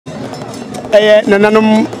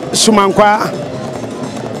nananom sumankwa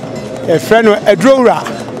efreno edrowra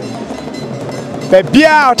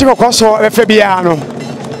bebia otekokoso efe bia no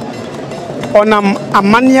onam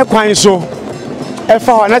amanye kwan so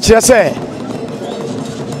efa ho na kire se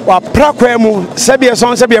wa prakwa mu sebie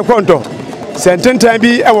son sebie kronto sententan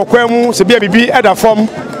bi ewo kwa mu sebie bibi eda fom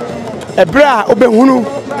ebra obehunu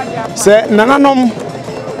se nananom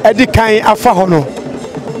edi kan afa ho no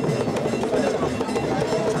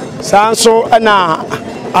sanso na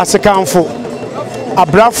asekanfo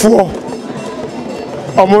abrafo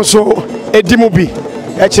omonso edimu bi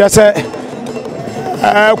e kire se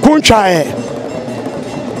kuntwae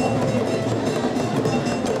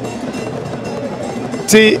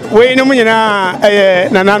ti we no munyina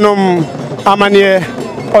nananom amane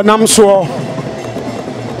onamso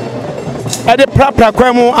ede prapra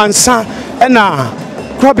kwemu ansa na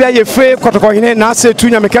krobia ye fe kotokohene na asetu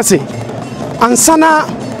nyamekase ansa na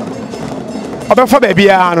obefa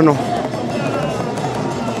bebia no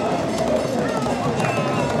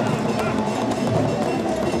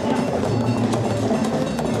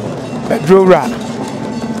bedrora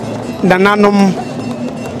nananom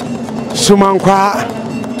sumankwa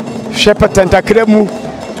shepatanta kremu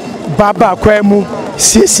baba kwemu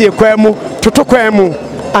siesie kwemu tutu kwemu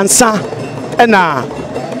ansa na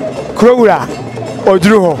krowura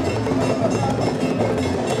odruho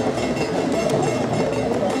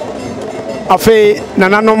afi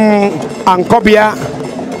nananom ankobia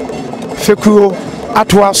fekuo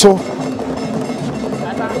atoaso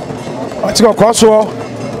otiko koso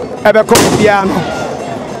ebeko bia no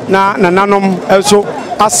na nananom also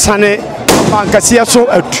asane bankasia so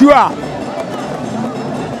atua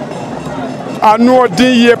anu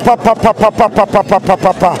odin ye papa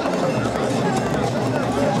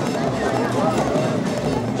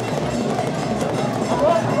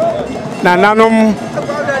nananom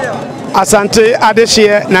asante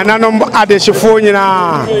adehye nananom adehefo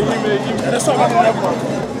nyina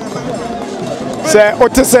se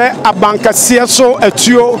otese abankasia so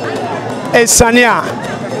atuo esania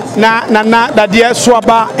na nana dadie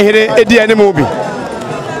soaba here edi anemu bi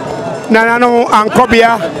nananom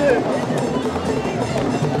ankobia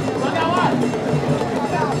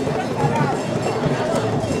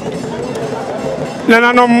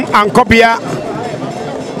nananom ankobia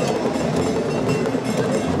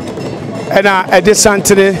ena edi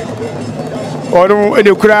santene onu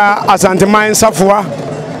edekura Asanteman safoa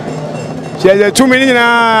je tumi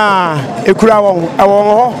nyina ekura won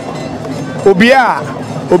ho obia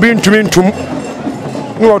obi ntumi ntum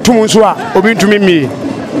ni otum nso a obi ntumi mi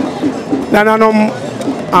nananom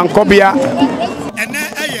ankobia ene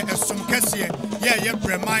eye esum kese ye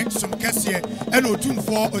Breman sum kese ena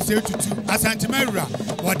Otumfuo Osei Tutu Asanteman wura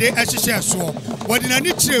wode ehihye so wode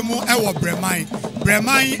nani kiremu ewo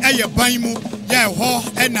Breman eye ban mu ye ho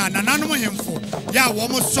ena nananom hemfo ya wo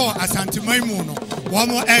mo so Asanteman mu no wo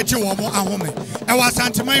mo eje wo mo ahome ewa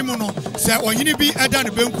Asanteman mu no se onyini bi eda ne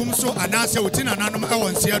benkum so anase oti nananom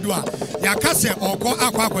ewo nsiado a ya kase okọ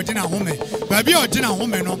akwa na home baabi ogina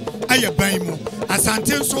home no eye ban mu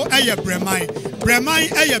Asante nso eye Breman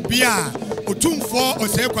eye bia Otumfuo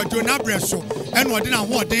Osei kwadwo na breso eno odi na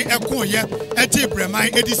hoode ekoye eje Breman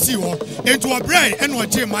edisi ho ento obrei eno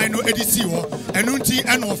oje man no edisi ho eno nti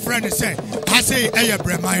eno ofre ne se ase eye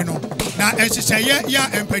Breman no na ehyehyeye ya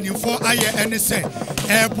empanimfo aye ene se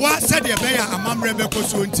eboa sede be ya amamre be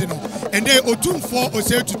koso nti no ende Otumfuo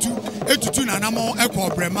Osei Tutu nanamo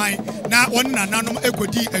ekọ Breman na won nananom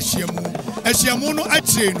ekodi ahyiamu no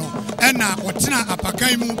akire no ena otena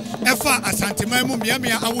apakan mu efa Asanteman mu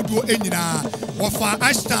miamia awodo enyina wafa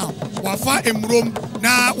ashtown wafa emrom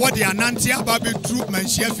na wode anante ababe tru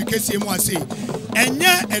Manhyia fikese mu ase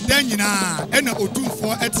enye eda nyina ena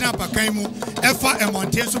Otumfuo etena apakan mu efa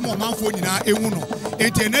emonten so mo manfo nyina ehu no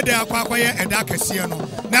enti ne da akwaye eda kese no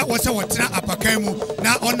na wo se wotena apakan mu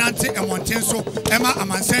na onante emonten so ema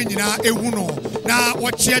amansan nyina ehu no na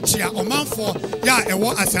wo chiachia omanfo ya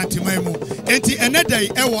ewo Asanteman mu enti ene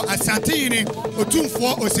dai ewo Asantehene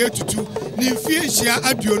Otumfuo Osei Tutu ni mfie hia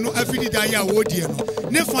aduonu afidida ya wodie no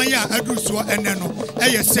ne fan ya aduruso ene no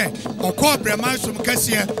eye se okọ Breman som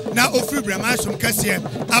kase na ofri Breman som kase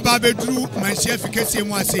ababeduru Manhyia fikese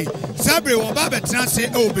mu ase sabre wo ba betena se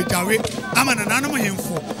e obedawe ama nananom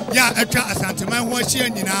hemfo ya atwa Asanteman ho ahia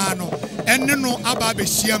nyina no enne no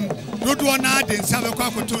ababehyiam dodo na de nsa bekọ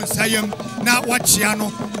akoto nsayam na wachia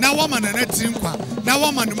no na wama na tinkwa na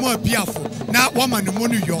wama no mu abiafo na wama no mu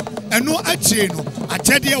no yo eno achie no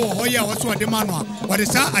achede wo ho ya wo so de ma no a wo de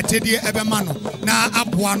sa achede ebe ma no na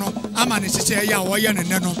aboa no ama ne hyehye ya wo ye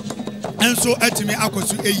ne no enso atimi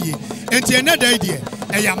akoso eyie enti ene da die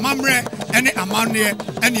ɛyɛ amammerɛ ɛne amanneɛ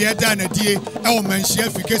ɛne yɛda anadie ɛwɔ manhyia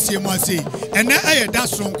fikɛsie mu ase ɛnɛ ɛyɛ da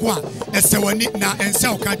sonko a ɛsɛ w'ani na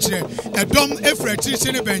ɛnsa wo ka kyerɛ ɛdɔm ɛfiri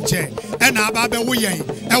akyirikyiri ne bɛnkyɛ ɛna aba bɛwo yɛn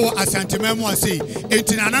ɛwɔ Asanteman mu ase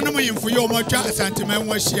enti na ananom yɛmfo yɛ wɔn atwa Asanteman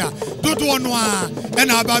mu ahyia dodoɔ no a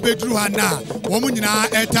ɛna aba bɛduru ha na wɔn nyinaa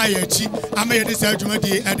ɛta yɛ akyi ama yɛde saa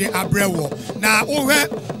dwumadie ɛde abrɛ wɔ na wohwɛ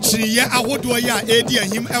kyiniyɛ ahodoɔ yi a ɛredi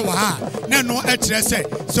ahim ɛwɔ ha na no ɛkyerɛ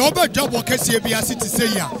sɛ wobɛdwabɔ kɛseɛ bi ase te sɛ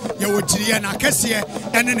yi a yɛwɔ kyiniyɛ na kɛseɛ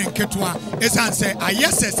ɛne ne nketewa ɛsiane sɛ ayɛ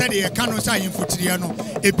sɛ sɛdeɛ yɛka no sɛ ahemfo kyiniyɛ no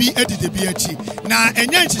ebi ɛdidi bi akyi na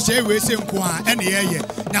ɛnyɛ nhyehyɛe wei sɛ nko a ɛne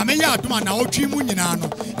yɛyɛ na meyɛ adom a na ɔtwe mu nyinaa no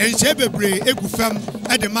nhyɛ bebree egu fam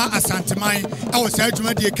ɛde ma Asanteman ɛwɔ saa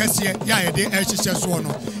dwumadie kɛseɛ yɛ a yɛde ɛhyehyɛ soɔ no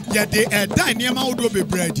yɛde ɛdan nneɛma ahodoɔ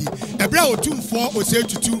bebree adi ɛberɛ a Otumfuo Osei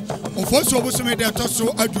Tutu ɔfɔsuo bosome de ɛtɔ so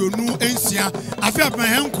aduonu nsia afe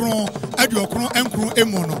apɛnhɛnkron aduɔkron nkron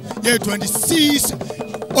emu no yɛ 26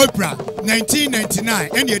 Opera 1999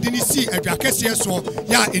 ɛne yɛde ne si adwa kɛseɛ soɔ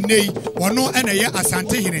yɛ a ɛnɛ yi wɔno ɛna yɛ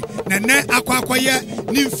Asantehene na nnɛ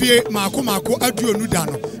akɔyɛ ne mfie maako aduonu da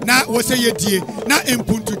no na wɔsɛ yɛdie na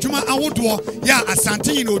mpuntudwuma ahodoɔ yɛ a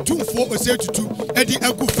Asantehene Otumfuo Osei Tutu ɛde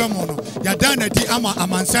agu fam no yɛda n'adi ama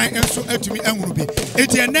amansan nso atumi ahunu bi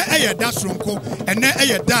enti ɛnɛ ɛyɛ da soronko ɛnɛ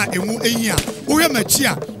ɛyɛ da a ɛmu ɛhia wohwɛ m'akyi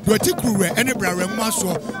a duati kuruwɛ ɛne brawerɛmu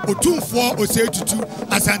asoɔ Otumfuo Osei Tutu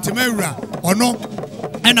Asanteman wura ɔno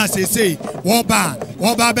ɛna seesei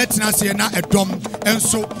wɔba bɛtena aseɛ na ɛdɔm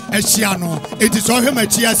nso ahyia no enti sɛ ɔhwɛ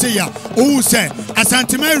m'akyi ase yi a wohu sɛ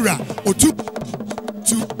Asanteman wura Otumfuo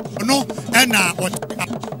ɔno ɛna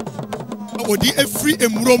ɔde afiri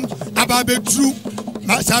emurom aba bɛduru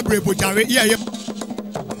saa bere bogyare yɛyɛ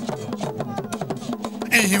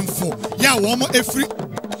ɛhemfo yɛ a wɔn afiri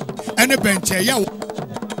ɛne bɛnkyɛ yɛ a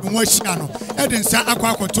wɔn ahyia no ɛde nsa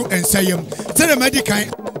akɔto nsa yam sɛdeɛ madi kan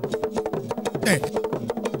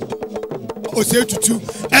Osei Tutu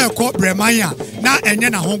ɛkɔ Breman a na ɛnyɛ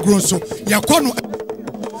n'ahogoro nso yɛkɔ no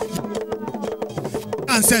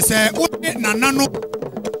ansɛ sɛ wone nana no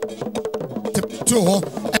to hɔ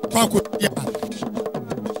ɛkɔ akɔyɛ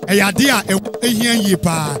ɛyɛ ade a ɛhia yie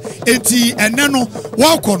paa enti ɛnɛ no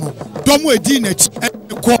wɔkɔ no dɔm edi n'akyi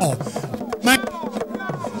ɛkɔ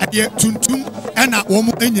ɛyɛ tuntum ɛna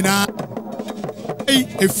wɔn nyinaa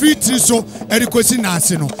efiri tiri so ɛde kɔsi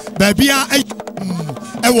n'ase no baabi a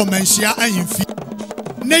ɛwɔ manhyia ahemfi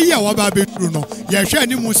ne yi a wɔba abɛduru no yɛhwɛ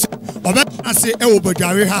anim sɛ ɔbɛtena ase ɛwɔ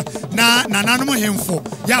badware ha na nananom hemfo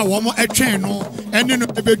yɛ a wɔn ɛtwɛn no ɛne no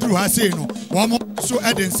ɛbɛduru ha sei no wɔn nso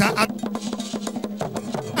ɛde nsa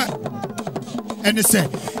ɛne sɛ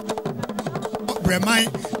Breman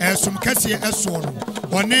ɛsom kɛseɛ ɛsoɔ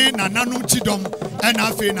no ɔne nananom kyidɔm ɛna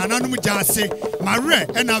afei nananom gyaase mawerɛ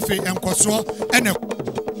ɛna afei nkɔsoɔ ɛna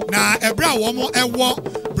na ɛberɛ a wɔn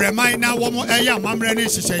ɛwɔ Breman na wɔn ɛyɛ amammerɛ ne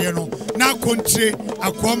nhyehyɛeɛ no na kontire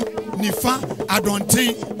akwam nifa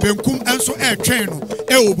adɔnten benkum nso ɛretwɛn no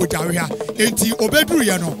ɛwɔ bogyare ha enti obɛduru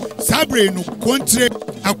yɛ no saa bere no kontire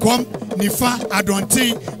akwam nifa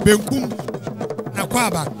adɔnten benkum na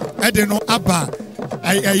kwaba ɛde no aba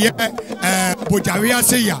ɛyɛ bogyare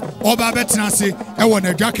ase yi a ɔba bɛtena ase ɛwɔ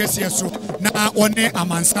n'adwa kɛseɛ so na ɔne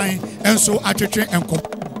amansan nso atwetwe nkɔm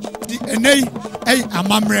ɛnɛ yi ɛyɛ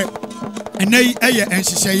amammerɛ ɛnɛ yi ɛyɛ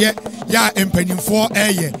nhyehyɛeɛ yɛ a mpanyinfoɔ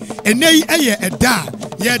ɛyɛ ɛnɛ yi ɛyɛ ɛda a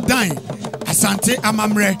yɛdan Asante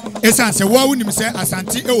amammerɛ ɛsiane sɛ wɔn awonim sɛ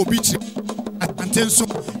Asante ɛwɔ bi kyerɛ Asante nso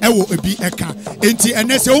ɛwɔ ebi ɛka enti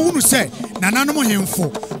ɛnɛ sɛ ohunu sɛ nananom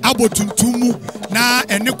hemfo abɔ tuntum mu na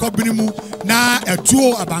ɛne kɔbene mu na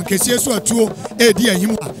ɛtuo abankɛseɛ so ɛtuo ɛredi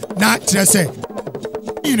ahim a na kyerɛ sɛ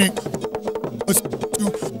yine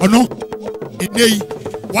ɔno ɛnɛ yi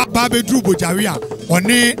waba abɛduru bogyare a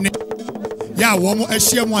ɔne ne yɛ a wɔn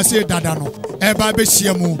ahyia mu ase dada no ɛba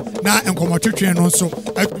abɛhyia mu na nkɔmɔtwetwe no nso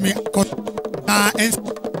atumi kɔ na ɛnsɛ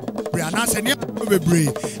anaasɛ nneɛma bebree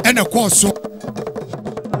ɛna kɔɔ so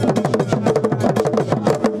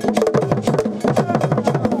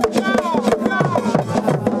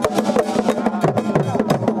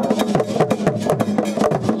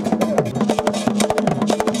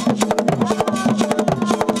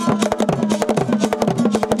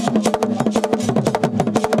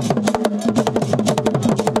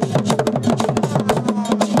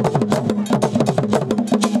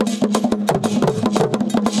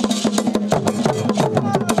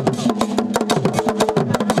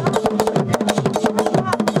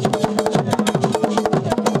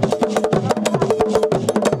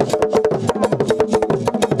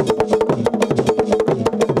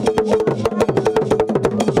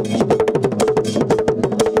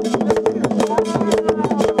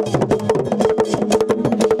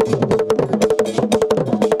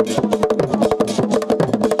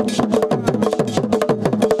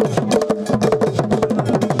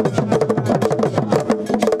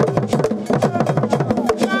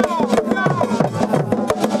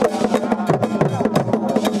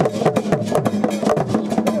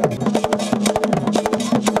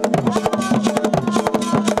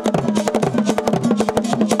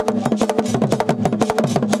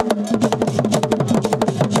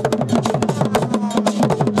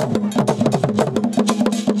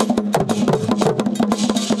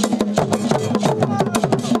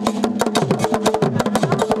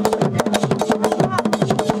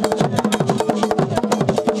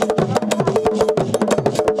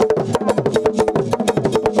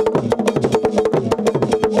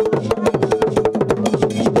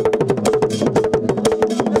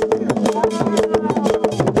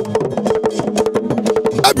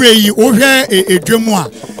Sabre ohwe edwemu a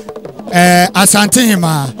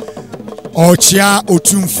Asantehemaa ochia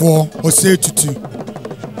Otumfuo Osei Tutu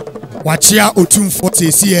wachia Otumfuo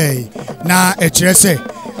tesi na ekire se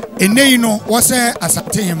enei no wose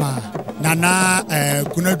Asantehemaa na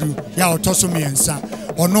kunadu ya otoso miensa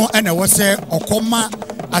ono ene wose okoma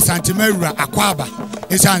Asantemawura akwaba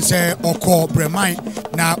esanse oko Breman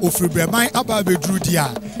na ofri Breman aba bedru dia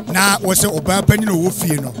na wose oba pani no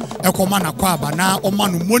wofie no ekoma na kwaba na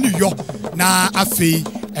omanu moni yo na afei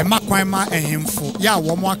emakwan ma ehemfo ya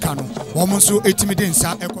wo mo aka no wo mo so etimide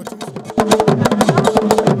nsa ekoto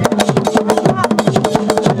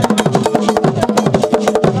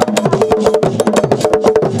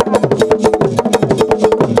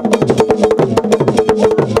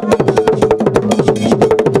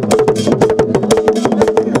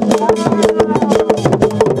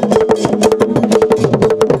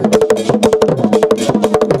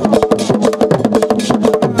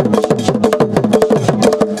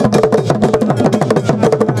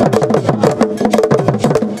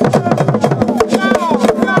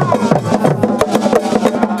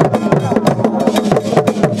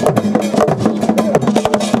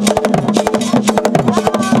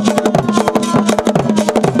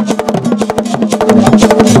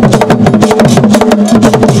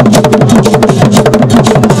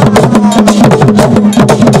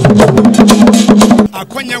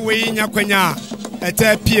kwenya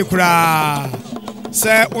ete pie kura se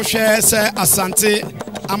ohwe se asante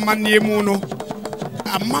amanie mu no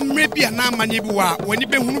amamre bia na amanie bi wa wani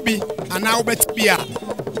behunu bi ana obeti bia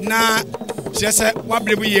na se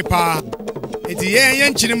wabrebu ye pa enti ye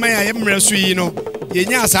nchirima ya ye mre so yi no ye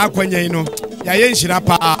nya asa akwanya yi no ya ye nshira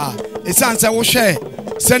pa esanse wohwe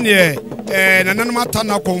se ne nananum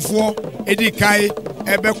atana konfo edi kai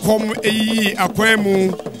ebekom eyi akwan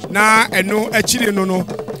mu na eno achiri no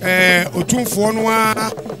Otumfuo no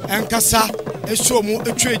a enkasa ehwomu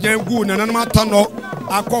etwe gyangu nananum atano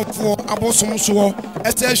akonfo abosom so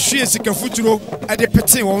ese hwie sika futuro ede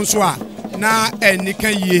pete won so a na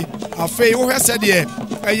enikan yie afei wo hwese de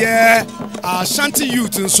eye Ashanti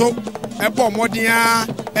youth nso ebo modin a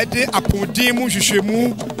ede apodin mu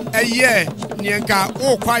hwehwemu eye nienka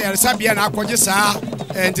wo kwa yaresa bia na akogye saa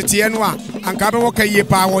entete no a anka be wo ka yie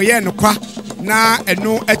pa wo ye no kwa na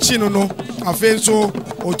eno achi no afei nso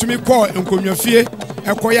otumi ko nkonwafie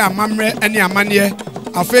ekoya amamre ene amane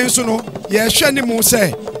afei nso no ye hwe ne mu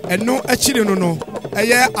se eno achire no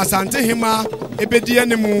eye Asantehemaa ebedi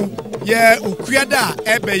ene mu ye okuada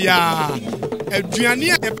ebe ya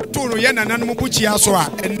aduane a ebeto no ye nananum buchia so a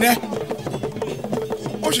enne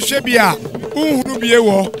ohwehwe bia unhuru bie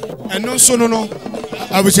wo eno nso no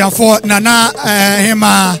abusiafo nana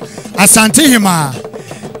hema Asantehemaa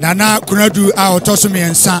nana kunadu a otoso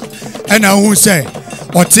miensa ena hu se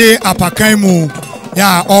ote apakan mu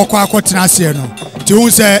ya okwa akotena se no ti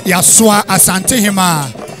hu se ya soa Asantehemaa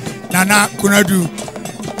nana kunadu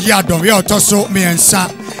ya dom ya otoso miensa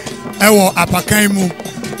ewo apakan mu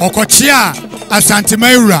okochia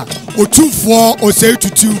Asantemawura Otumfuo Osei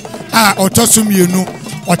Tutu a otoso mienu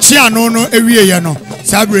ochia no ewie ye no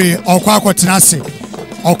sabre okwa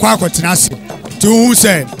akotena se ti hu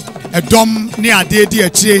se edom ni adedi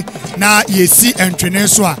achire na yesi entwene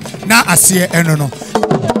so a na ase eno no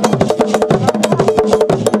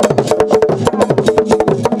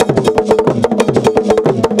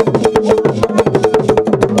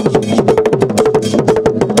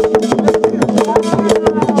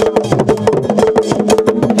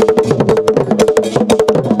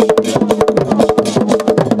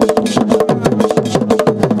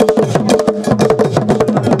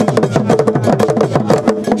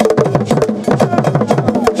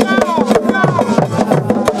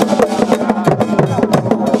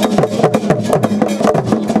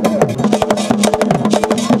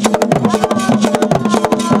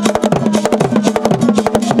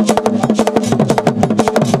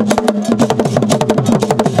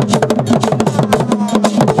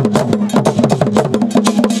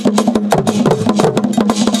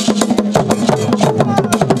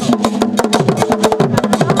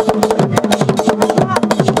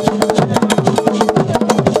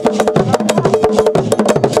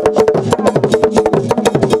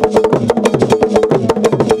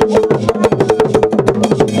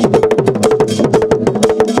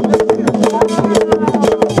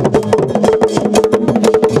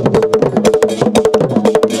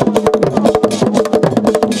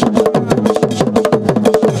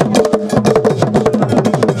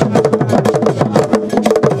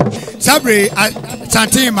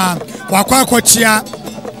Asantehemaa wakwa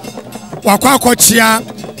kochia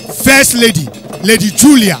First Lady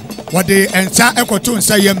Julia wade ensa ekoto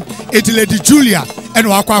nsayem eti Lady Julia ene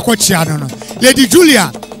wakwa chia no Lady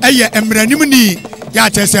Julia eye emranim ni ya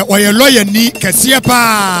chese oye lawyer ni kese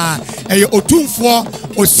pa eye Otumfuo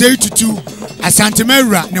Osei Tutu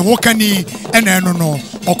Asanteman ne hokani ene no no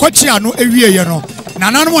okochia no ewie ye no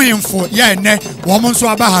nananom hemfo ya ene wo mo nso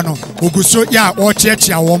aba ha no oguso ya wo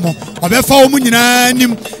chiachia wo mo obefa wo mu nyina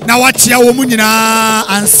nim na wachia wo mu nyina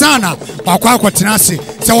ansana wakwa akotena ase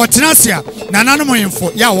se wotena ase a nananom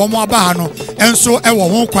hemfo ya wo mo aba ha no enso ewo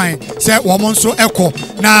ho kwan se wo mo nso ekọ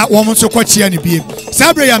na wo mo nso kochia ne bie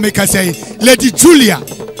sabre ya meka sei Lady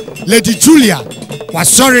Julia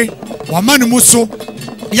wasori wa manu muso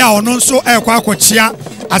ya ono nso ekọ akochia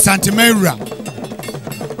Asanteman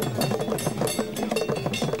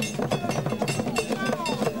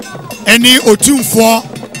eni Otumfuo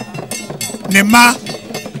ne ma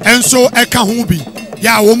enso eka ho bi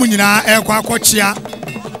ya wo mu nyina ekwa akochia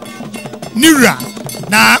nira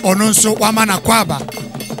na ono nso wama na kwaba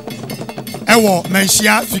ewo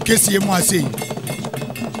Manhyia fikesie mu Asei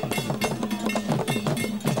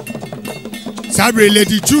sabre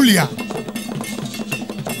Lady Julia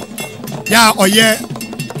ya oye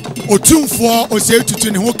Otumfuo Osei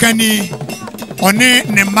Tutu ne hokani one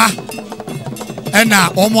ne ma ena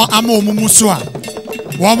omo ama omumu so a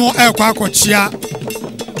womo ekwa akochia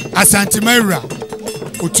Asanteman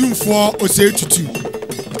Otumfuo Osei Tutu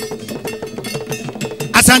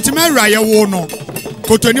Asanteman ye wo no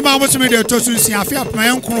kotoni ma bosome de tosu nsia afi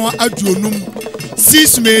apan nkro aduonum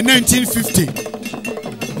 6 May 1950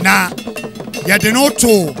 na yede no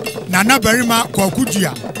to na Breman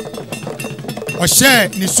kwakudua ohye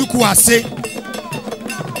ni suku ase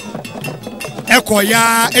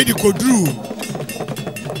ekoya edikodru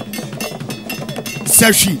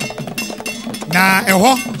sashi na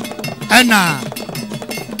eho ana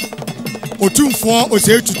Otumfuo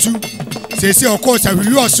Osei Tutu sese oko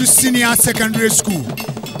Sawiyo Osu Senior Secondary School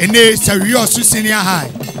ene Sawiyo Osu Senior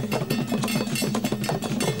High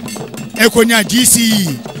ekonya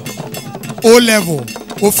GCE O level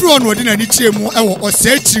ofru ono de na ni chiremu ewo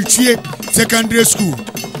Osei Chirtwie Secondary School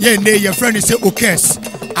ye ne ye friend say OKS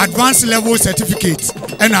Advanced Level Certificate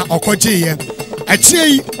ena okoje ye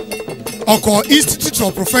achie Oko Institute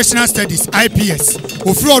of Professional Studies IPS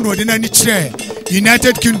ofru ono de na ni chire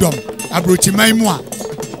United Kingdom abrochiman mu a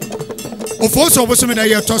ofoso obosome da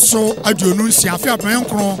ye toso aduonu nsia afi apan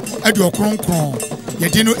nkron aduokron nkron ye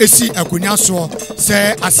di no esi akonya so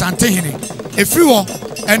se Asantehene efri wo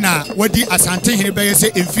ena wadi Asantehene be ye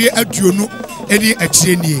se emfie aduonu eni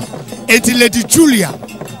achire nie enti Lady Julia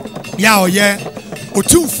ya oye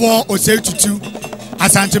Otumfuo Osei Tutu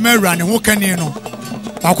Asanteman ne hokani no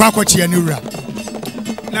wakwa akochia ne wura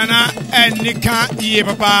nana enika ye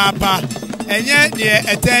papa enye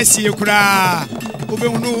de etasi kura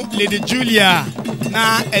obehunu Lady Julia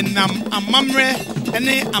na enam amamre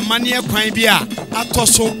ene amane kwan bi a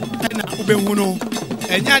atoso na obehunu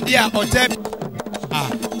enya de a ote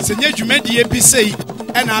senye dwumadie bi sei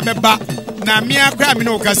ena abeba na me akra me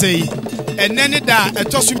no kasei enne ne da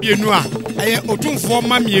etoso bienu a aye Otumfuo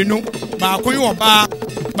ma mienu ba akon yo ba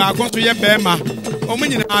akon to ye bema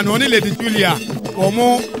omunyina no ne Lady Julia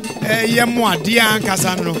omo yemu ade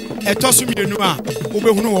ankasa no etoso mienu a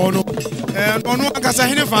obehunu wo no ono ankasa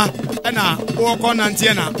henefa na wo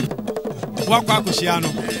nante na wakwa akohia no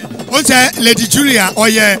onse Lady Julia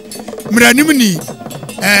oye mranim ni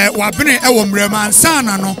wabene ewo mrama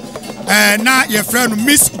sana no na ye friend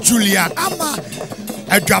Miss Julia ama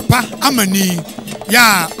adwapa amani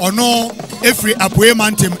ya ono efri apoe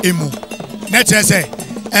mantem emu na chese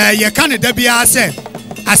ye Canada bia se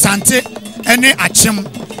Asante ene achem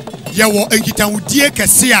ye wo enkitanwudie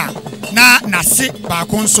kese a na nase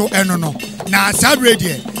baako nso eno no na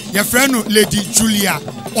sabrede ye friend Lady Julia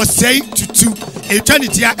Osei Tutu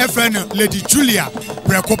eternity a friend Lady Julia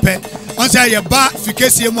prekope onse ye ba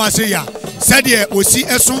fikesie mu ase ya sede osi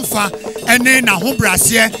esomfa ene na ho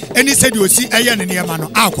brase ene sede osi eye ne niema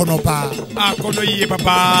no akono yiye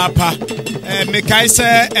papa mekai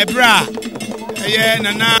se ebra eye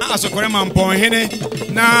nana asokore mampon hene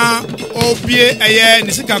na obie eye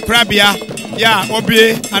nisika krabia ya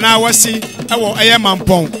obie ana wasi ewo eye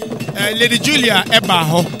mampon Lady Julia eba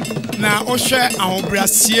ho na ohwe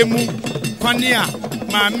ahobrase mu kwane a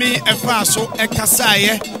maami efa so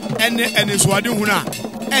ekasaye ene suade huna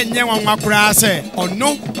enye wanwa kura se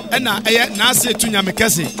ono ena eye na ase etunya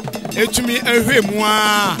mekese etumi ehwe mu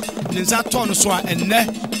a ninsa ton so a enne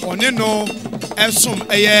one no esom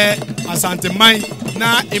eye Asanteman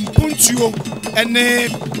na impuntuo ene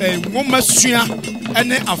ngomasua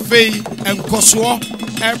ene afei enkoso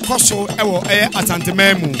ekoso ewo eye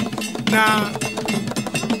Asanteman mu na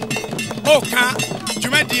oka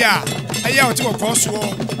dwumadia eye oti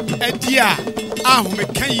koso edia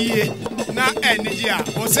ahomeka yie na enye a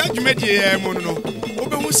osa dwumadi mu no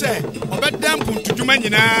obehu se obedam puntudwuma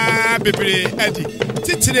nyina bebre adi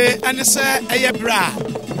titire ane se eye bra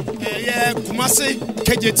eye kumase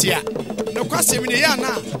kejetia no kwasem ne ya na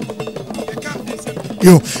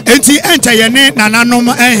yo enti enta ye ne nananom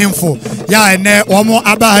ehemfo ya ene omo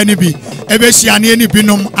abaha ni bi ebehia ne ni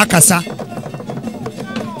binom akasa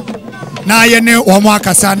na ye ne omo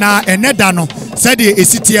akasa na ene da no se de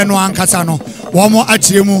esitie no ankasa no omo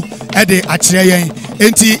akyeremu ede akyere yen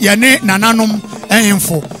enti ye ne nananom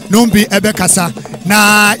ehemfo no bi ebekasa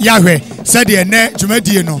na yahwe se de ene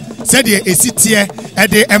dwumadie no se de esitie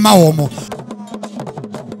ede ema womo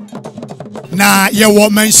na ye wo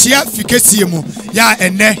manhyia fikesie mu ya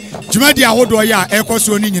ene dwumadi ahodo ya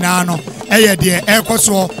ekoso ni nyina no eye de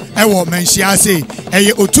ekoso ewo manhyia sei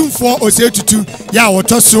eye Otumfuo Osei Tutu ya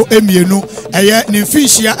wotoso emienu eye ne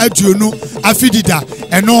mfinhyia aduonu afidida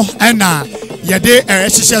eno ena ye de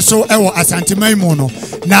ehyehyɛ so ewo Asanteman mu no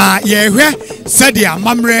na ye hwɛ sɛde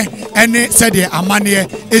amamre ene sɛde amane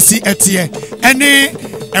esi etie ene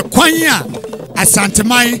ekwan a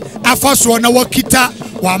Asanteman afaso na wakita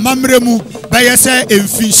wa amamre mu bɛyɛ sɛ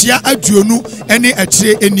mfinhyia aduonu ene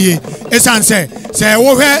akyire enie esanse sɛ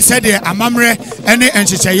wo hwɛ sɛde amamre ene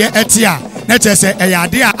nhyehyɛye etia na kyerɛ ɛyɛ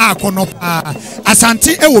ade a akɔnɔ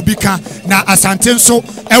asante ewo bika na asante nso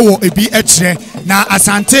ewo ebi ekyire na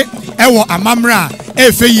asante ewo amamre a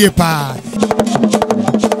efeyie pa